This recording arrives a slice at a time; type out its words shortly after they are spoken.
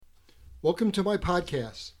Welcome to my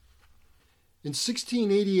podcast. In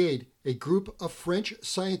 1688, a group of French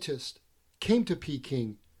scientists came to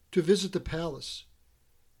Peking to visit the palace,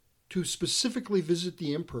 to specifically visit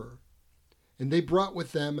the emperor, and they brought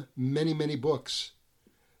with them many books.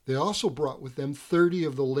 They also brought with them 30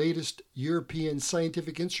 of the latest European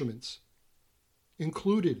scientific instruments.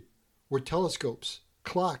 Included were telescopes,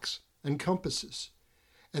 clocks, and compasses,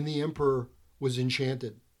 and the emperor was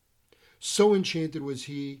enchanted. So enchanted was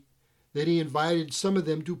he that he invited some of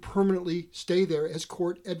them to permanently stay there as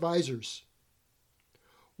court advisors.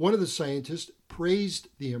 One of the scientists praised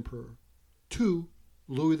the emperor to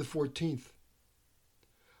Louis XIV.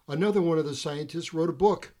 Another one of the scientists wrote a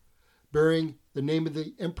book bearing the name of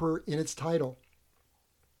the emperor in its title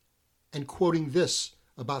and quoting this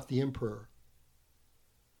about the emperor.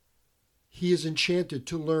 He is enchanted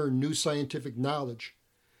to learn new scientific knowledge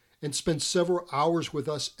and spends several hours with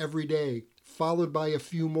us every day, followed by a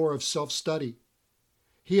few more of self-study.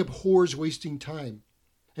 He abhors wasting time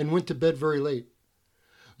and went to bed very late.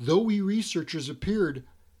 Though we researchers appeared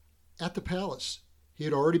at the palace, he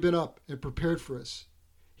had already been up and prepared for us.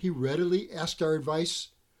 He readily asked our advice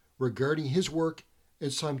regarding his work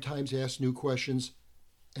and sometimes asked new questions,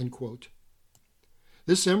 end quote.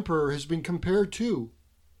 This emperor has been compared to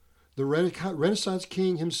the Renaissance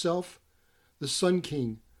king himself, the Sun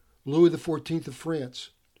King, Louis XIV of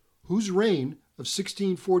France, whose reign of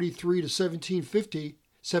 1643 to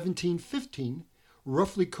 1715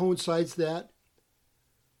 roughly coincides that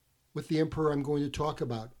with the emperor I'm going to talk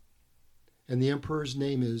about. And the emperor's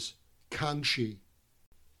name is Kangxi,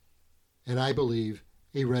 and I believe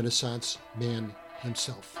a Renaissance man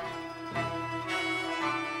himself.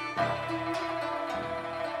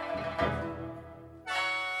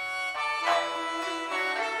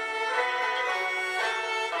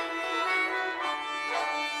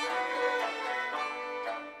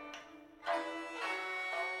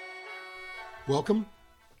 Welcome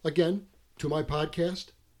again to my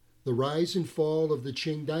podcast, The Rise and Fall of the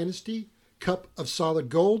Qing Dynasty, Cup of Solid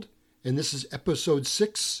Gold, and this is episode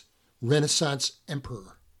 6, Renaissance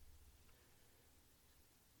Emperor.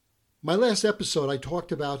 My last episode, I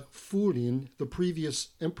talked about Fulin, the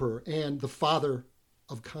previous emperor, and the father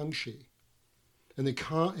of Kangxi, and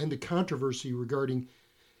the controversy regarding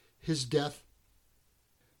his death.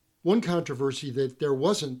 One controversy that there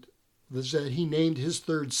wasn't was that he named his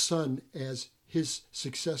third son as his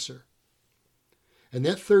successor. And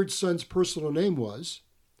that third son's personal name was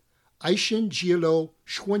Aishin Jielo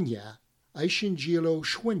Xuanya.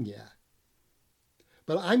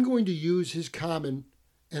 But I'm going to use his common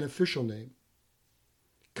and official name,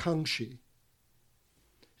 Kangxi.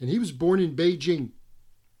 And he was born in Beijing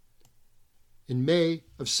in May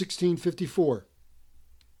of 1654.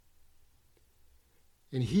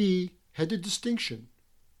 And he had the distinction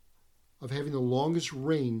of having the longest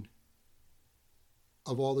reign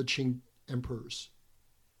of all the Qing emperors.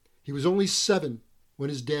 He was only 7 when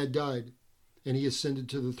his dad died, and he ascended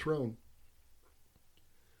to the throne.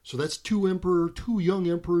 So that's two young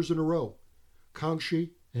emperors in a row, Kangxi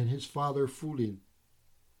and his father Fulin.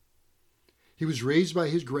 He was raised by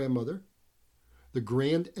his grandmother, the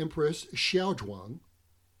Grand Empress Xiaozhuang,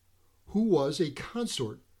 who was a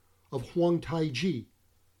consort of Huang Taiji,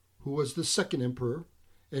 who was the second emperor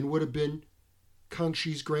and would have been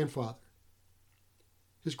Kangxi's grandfather.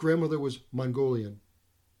 His grandmother was Mongolian.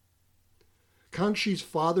 Kangxi's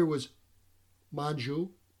father was Manchu.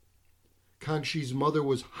 Kangxi's mother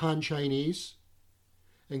was Han Chinese.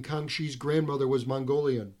 And Kangxi's grandmother was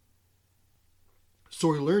Mongolian.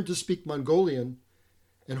 So he learned to speak Mongolian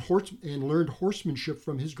and learned horsemanship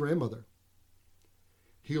from his grandmother.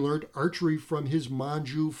 He learned archery from his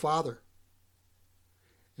Manchu father.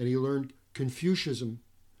 And he learned Confucianism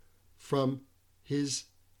from his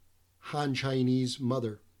Han Chinese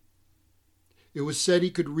mother. It was said he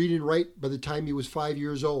could read and write by the time he was 5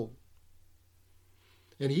 years old.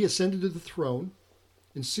 And he ascended to the throne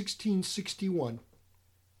in 1661.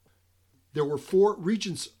 There were 4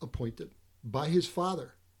 regents appointed by his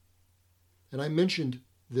father. And I mentioned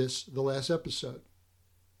this the last episode.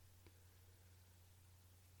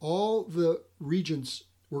 All the regents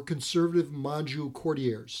were conservative Manchu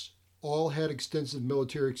courtiers. All had extensive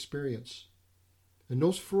military experience. And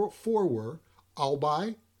those four were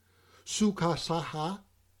Albay, Sukasaha,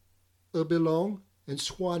 Ubilong, and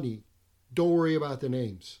Swanee. Don't worry about the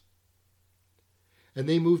names. And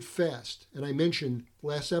they moved fast. And I mentioned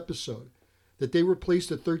last episode that they replaced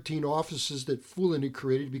the 13 offices that Fulin had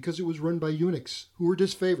created because it was run by eunuchs who were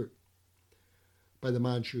disfavored by the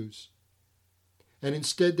Manchus. And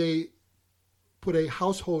instead they put a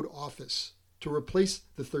household office to replace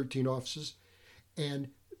the 13 offices,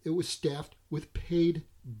 and it was staffed with paid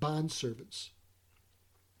bondservants.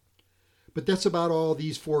 But that's about all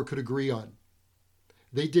these four could agree on.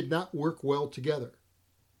 They did not work well together.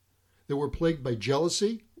 They were plagued by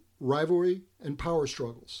jealousy, rivalry, and power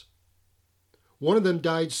struggles. One of them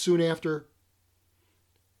died soon after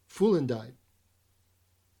Fulan died.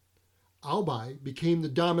 Albay became the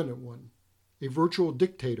dominant one, a virtual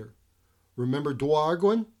dictator. Remember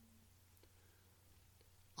Duo-Arguen?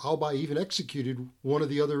 Albay even executed one of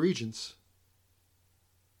the other regents.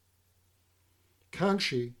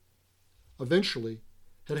 Kangxi eventually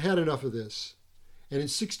had had enough of this, and in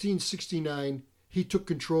 1669 he took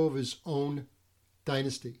control of his own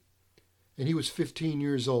dynasty, and he was 15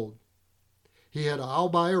 years old. He had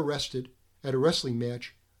Albay arrested at a wrestling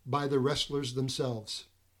match by the wrestlers themselves.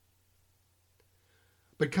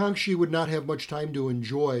 But Kangxi would not have much time to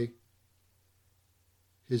enjoy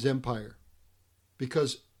his empire,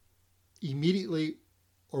 because immediately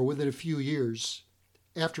or within a few years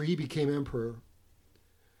after he became emperor,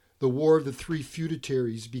 the War of the Three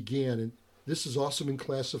Feudatories began, and this has also been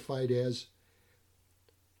classified as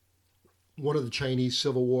one of the Chinese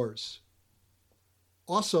civil wars.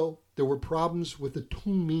 Also, there were problems with the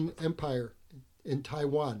Tongming Empire in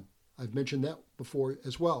Taiwan. I've mentioned that before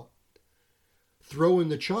as well. Throw in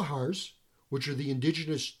the Chahars, which are the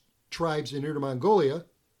indigenous tribes in Inner Mongolia,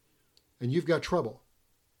 and you've got trouble.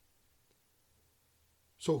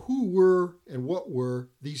 So who were and what were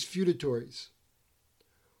these feudatories?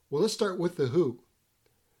 Well, let's start with the who.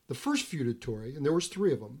 The first feudatory, and there was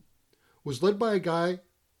three of them, was led by a guy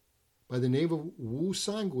by the name of Wu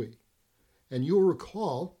Sangui. And you'll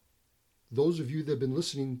recall, those of you that have been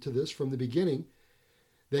listening to this from the beginning,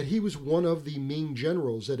 that he was one of the Ming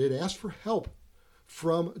generals that had asked for help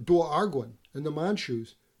from Duo-Arguen and the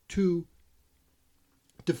Manchus to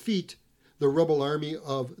defeat the rebel army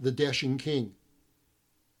of the Dashing King.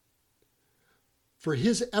 For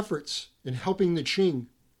his efforts in helping the Qing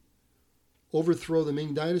overthrow the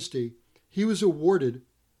Ming dynasty, he was awarded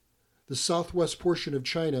the southwest portion of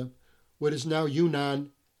China, what is now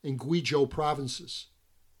Yunnan and Guizhou provinces.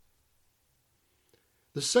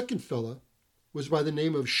 The second fella was by the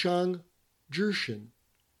name of Shang Zhishin,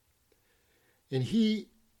 and he,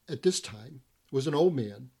 at this time, was an old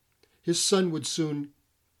man. His son would soon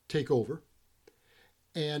take over,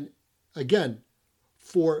 and again,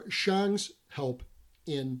 for Shang's help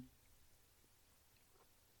in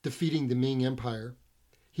defeating the Ming Empire,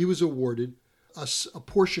 he was awarded a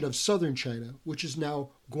portion of southern China, which is now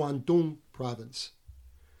Guangdong province.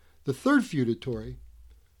 The third feudatory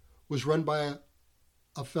was run by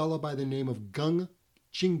a fellow by the name of Geng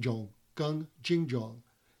Jingzhong,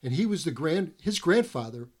 and he was his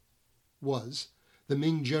grandfather was the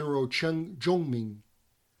Ming general Chen Zhongming,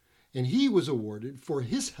 and he was awarded for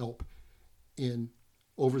his help in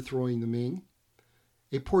overthrowing the Ming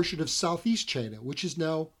a portion of southeast China, which is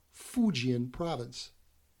now Fujian province.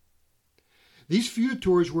 These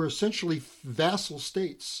feudatories were essentially vassal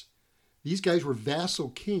states. These guys were vassal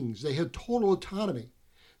kings. They had total autonomy.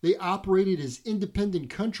 They operated as independent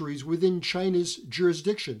countries within China's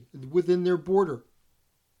jurisdiction, within their border.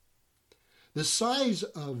 The size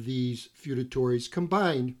of these feudatories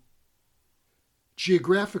combined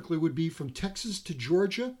geographically would be from Texas to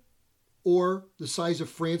Georgia, or the size of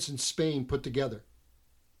France and Spain put together.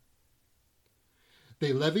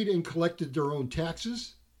 They levied and collected their own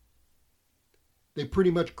taxes. They pretty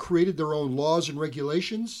much created their own laws and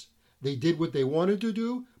regulations. They did what they wanted to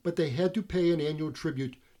do, but they had to pay an annual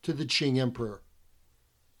tribute to the Qing Emperor.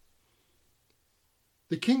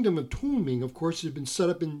 The kingdom of Tongming, of course, had been set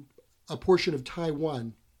up in a portion of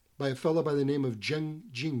Taiwan by a fellow by the name of Zheng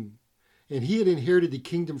Jing, and he had inherited the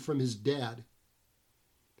kingdom from his dad.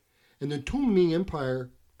 And the Tongming Empire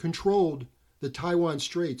controlled the Taiwan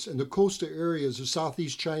Straits and the coastal areas of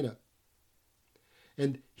southeast China.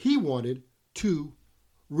 And he wanted to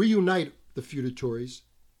reunite the feudatories,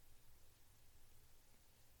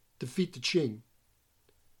 defeat the Qing,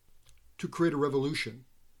 to create a revolution.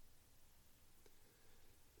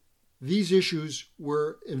 These issues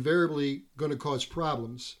were invariably going to cause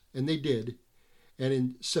problems, and they did. And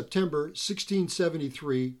in September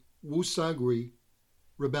 1673, Wu Sangui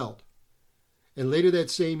rebelled. And later that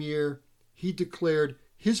same year, he declared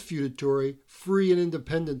his feudatory free and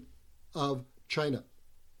independent of China.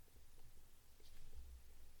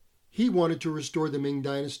 He wanted to restore the Ming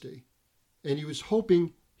dynasty, and he was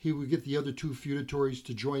hoping he would get the other two feudatories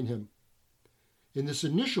to join him. In this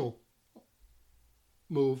initial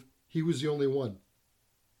move, he was the only one.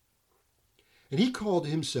 And he called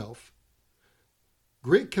himself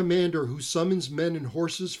Great Commander who summons men and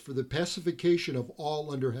horses for the pacification of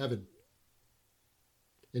all under heaven.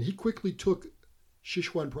 and he quickly took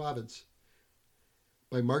Sichuan province.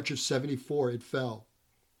 By March of 74, it fell.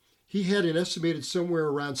 He had an estimated somewhere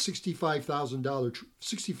around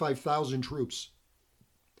 65,000 troops.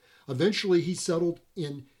 Eventually, he settled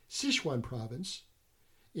in Sichuan province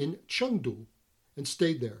in Chengdu and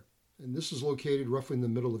stayed there. And this is located roughly in the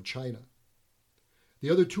middle of China. The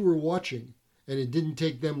other two were watching, and it didn't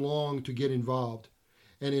take them long to get involved.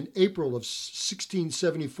 And in April of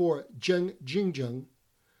 1674, Zheng Jingzheng,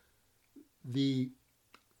 the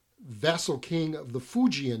vassal king of the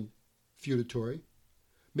Fujian feudatory,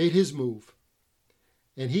 made his move.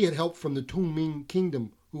 And he had help from the Tongming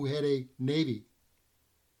kingdom, who had a navy.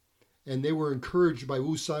 And they were encouraged by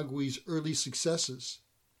Wu Sangui's early successes.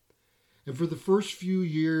 And for the first few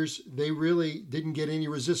years, they really didn't get any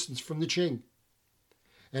resistance from the Qing.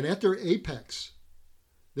 And at their apex,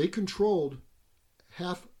 they controlled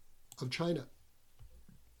half of China.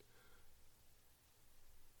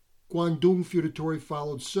 Guangdong feudatory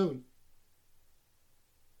followed soon.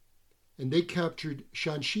 And they captured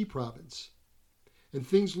Shanxi province. And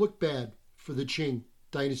things looked bad for the Qing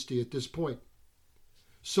dynasty at this point.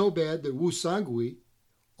 So bad that Wu Sangui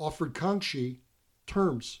offered Kangxi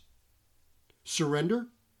terms: surrender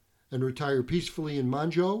and retire peacefully in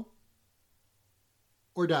Manzhou,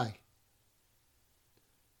 or die.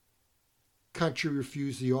 Kangxi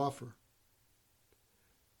refused the offer.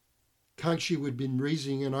 Kangxi had been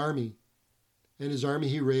raising an army, and his army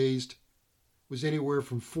he raised was anywhere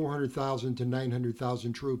from 400,000 to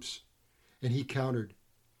 900,000 troops, and he countered.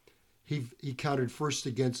 He countered first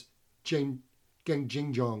against Geng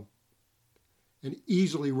Jingzhong and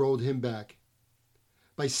easily rolled him back.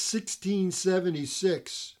 By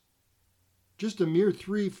 1676, just a mere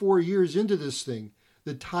 3-4 years into this thing,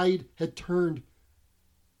 the tide had turned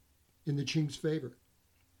in the Qing's favor.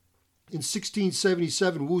 In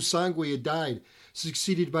 1677, Wu Sangui had died,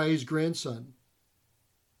 succeeded by his grandson.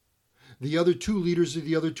 The other two leaders of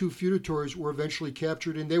the other two feudatories were eventually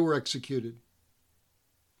captured and they were executed.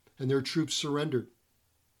 And their troops surrendered.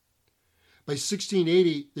 By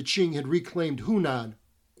 1680, the Qing had reclaimed Hunan,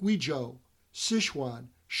 Guizhou, Sichuan,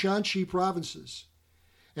 Shanxi provinces.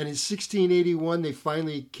 And in 1681, they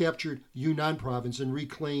finally captured Yunnan province and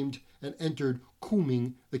reclaimed and entered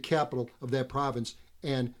Kunming, the capital of that province,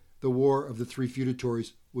 and the War of the Three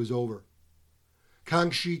Feudatories was over.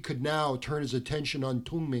 Kangxi could now turn his attention on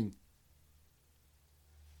Tongming.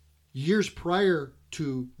 Years prior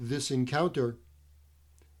to this encounter,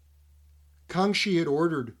 Kangxi had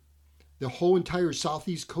ordered the whole entire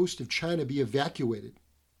southeast coast of China be evacuated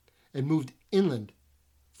and moved inland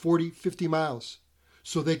 40, 50 miles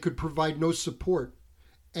so they could provide no support,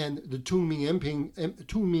 and the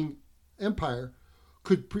Tongming Empire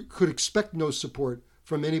could expect no support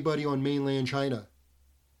from anybody on mainland China.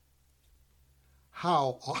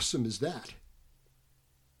 How awesome is that?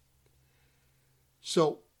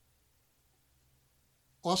 So,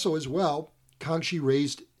 also as well, Kangxi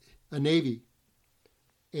raised a navy.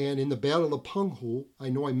 And in the Battle of Penghu, I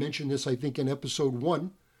know I mentioned this, I think, in episode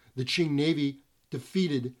 1, the Qing Navy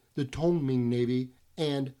defeated the Tongming Navy,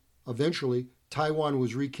 and eventually Taiwan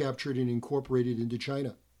was recaptured and incorporated into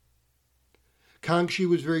China. Kangxi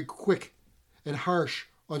was very quick and harsh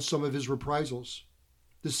on some of his reprisals.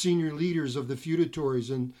 The senior leaders of the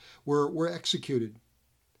feudatories were executed.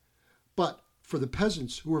 But for the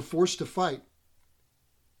peasants who were forced to fight,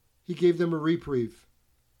 he gave them a reprieve.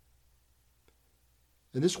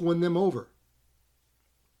 And this won them over.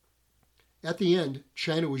 At the end,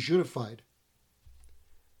 China was unified.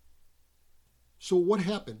 So what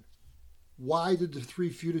happened? Why did the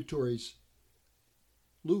three feudatories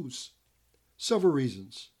lose? Several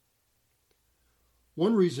reasons.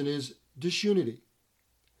 One reason is disunity.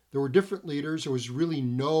 There were different leaders. There was really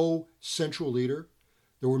no central leader.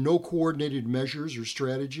 There were no coordinated measures or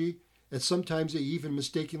strategy, and sometimes they even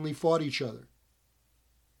mistakenly fought each other.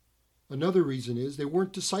 Another reason is they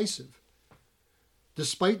weren't decisive.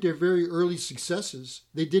 Despite their very early successes,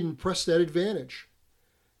 they didn't press that advantage.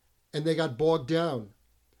 And they got bogged down,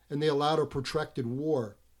 and they allowed a protracted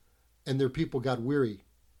war, and their people got weary.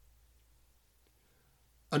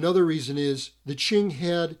 Another reason is the Qing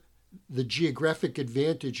had the geographic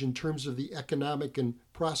advantage in terms of the economic and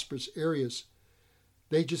prosperous areas.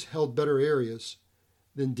 They just held better areas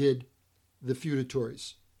than did the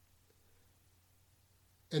feudatories.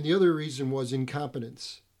 And the other reason was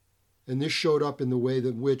incompetence. And this showed up in the way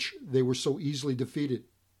in which they were so easily defeated.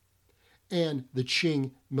 And the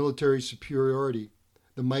Qing military superiority,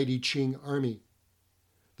 the mighty Qing army,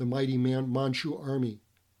 the mighty Manchu army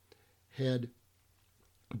had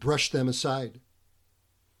brushed them aside.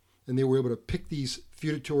 And they were able to pick these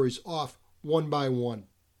feudatories off one by one.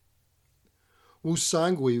 Wu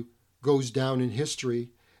Songui goes down in history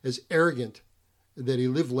as arrogant, that he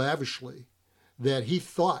lived lavishly, that he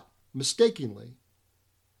thought, mistakenly,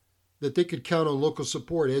 that they could count on local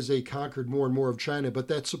support as they conquered more and more of China, but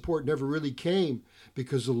that support never really came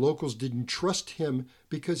because the locals didn't trust him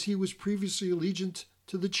because he was previously allegiant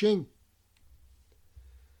to the Qing.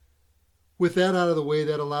 With that out of the way,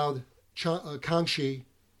 that allowed Kangxi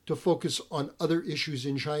to focus on other issues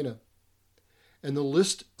in China. And the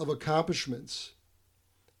list of accomplishments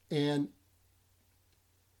and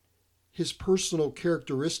his personal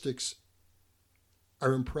characteristics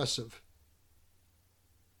are impressive.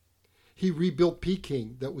 He rebuilt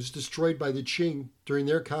Peking that was destroyed by the Qing during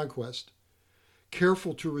their conquest,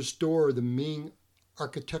 careful to restore the Ming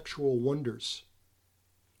architectural wonders.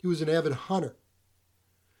 He was an avid hunter.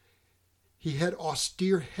 He had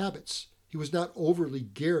austere habits. He was not overly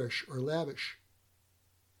garish or lavish.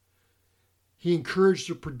 He encouraged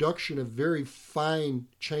the production of very fine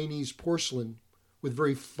Chinese porcelain with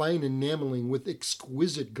very fine enameling with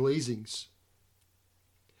exquisite glazings.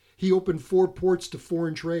 He opened 4 ports to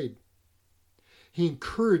foreign trade. He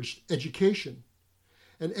encouraged education,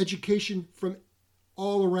 and education from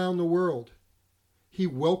all around the world. He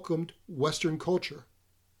welcomed Western culture.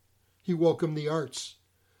 He welcomed the arts,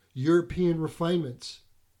 European refinements.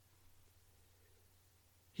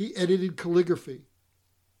 He edited calligraphy.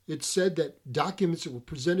 It said that documents that were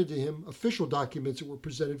presented to him, official documents that were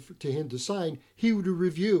presented to him to sign, he would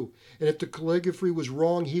review. And if the calligraphy was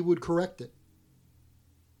wrong, he would correct it.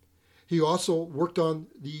 He also worked on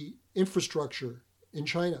the infrastructure in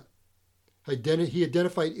China. He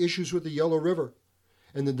identified issues with the Yellow River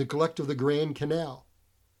and the neglect of the Grand Canal.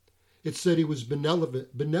 It said he was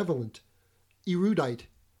benevolent, erudite,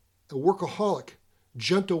 a workaholic,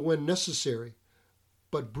 gentle when necessary,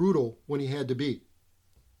 but brutal when he had to be.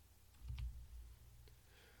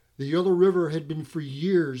 The Yellow River had been for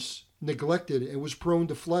years neglected and was prone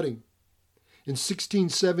to flooding. In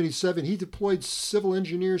 1677, he deployed civil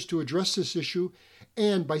engineers to address this issue,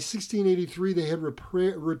 and by 1683, they had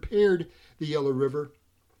repaired the Yellow River,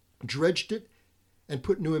 dredged it, and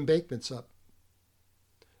put new embankments up.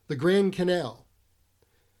 The Grand Canal.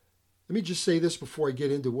 Let me just say this before I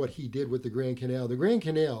get into what he did with the Grand Canal. The Grand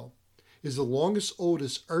Canal is the longest,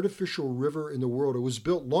 oldest artificial river in the world. It was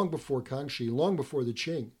built long before Kangxi, long before the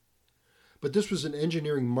Qing. But this was an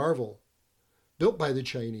engineering marvel built by the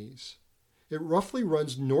Chinese. It roughly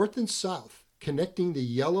runs north and south, connecting the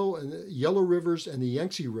Yellow Rivers and the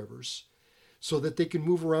Yangtze Rivers, so that they can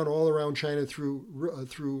move around all around China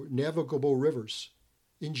through navigable rivers.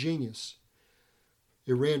 Ingenious.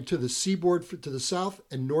 It ran to the seaboard to the south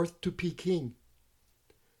and north to Peking.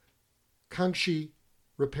 Kangxi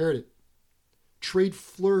repaired it. Trade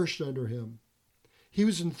flourished under him. He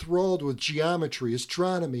was enthralled with geometry,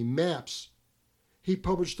 astronomy, maps. He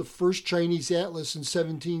published the first Chinese atlas in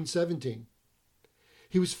 1717.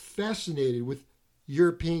 He was fascinated with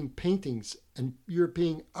European paintings and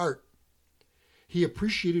European art. He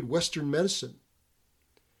appreciated Western medicine.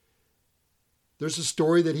 There's a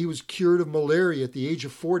story that he was cured of malaria at the age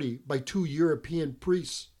of 40 by 2 European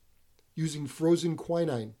priests using frozen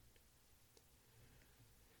quinine.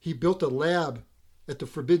 He built a lab at the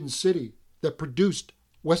Forbidden City that produced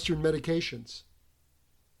Western medications.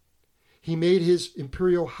 He made his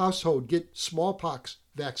imperial household get smallpox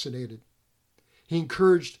vaccinated. He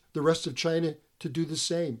encouraged the rest of China to do the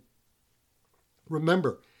same.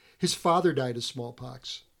 Remember, his father died of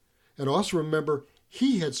smallpox. And also remember,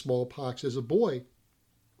 he had smallpox as a boy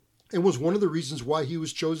and was one of the reasons why he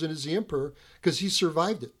was chosen as the emperor, because he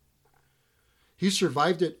survived it. He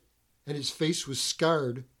survived it, and his face was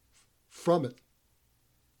scarred from it.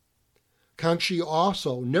 Kangxi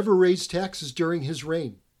also never raised taxes during his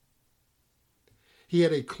reign. He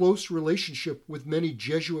had a close relationship with many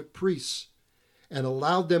Jesuit priests and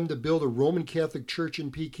allowed them to build a Roman Catholic church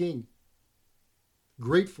in Peking,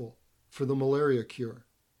 grateful for the malaria cure.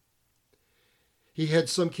 He had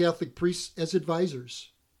some Catholic priests as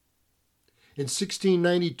advisors. In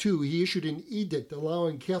 1692, he issued an edict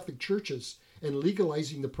allowing Catholic churches and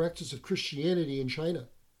legalizing the practice of Christianity in China.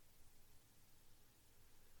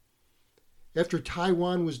 After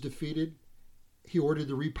Taiwan was defeated, he ordered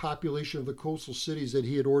the repopulation of the coastal cities that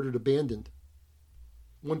he had ordered abandoned.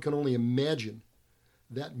 One can only imagine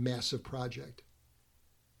that massive project.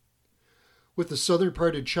 With the southern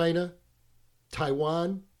part of China,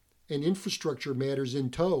 Taiwan, and infrastructure matters in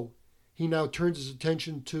tow, he now turns his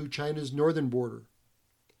attention to China's northern border.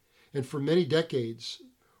 And for many decades,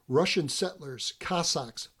 Russian settlers,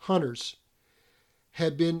 Cossacks, hunters,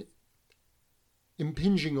 had been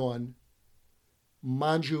impinging on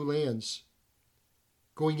Manchu lands,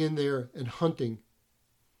 going in there and hunting.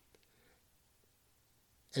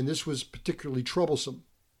 And this was particularly troublesome.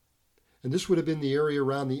 And this would have been the area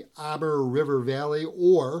around the Amur River Valley,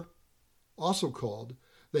 or also called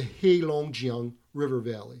the Heilongjiang River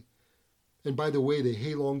Valley. And by the way, the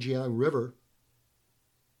Heilongjiang River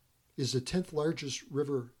is the 10th largest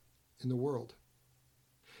river in the world.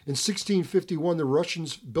 In 1651, the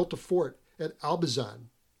Russians built a fort at Albazan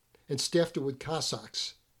and staffed it with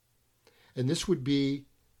Cossacks. And this would be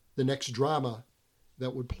the next drama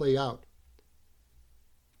that would play out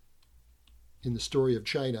in the story of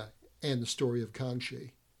China and the story of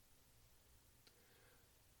Kangxi.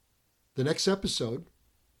 The next episode,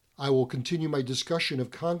 I will continue my discussion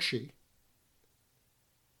of Kangxi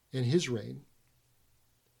and his reign.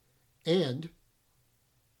 And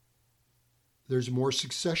there's more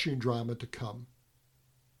succession drama to come.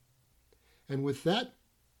 And with that,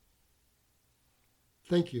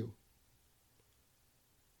 thank you.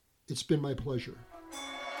 It's been my pleasure.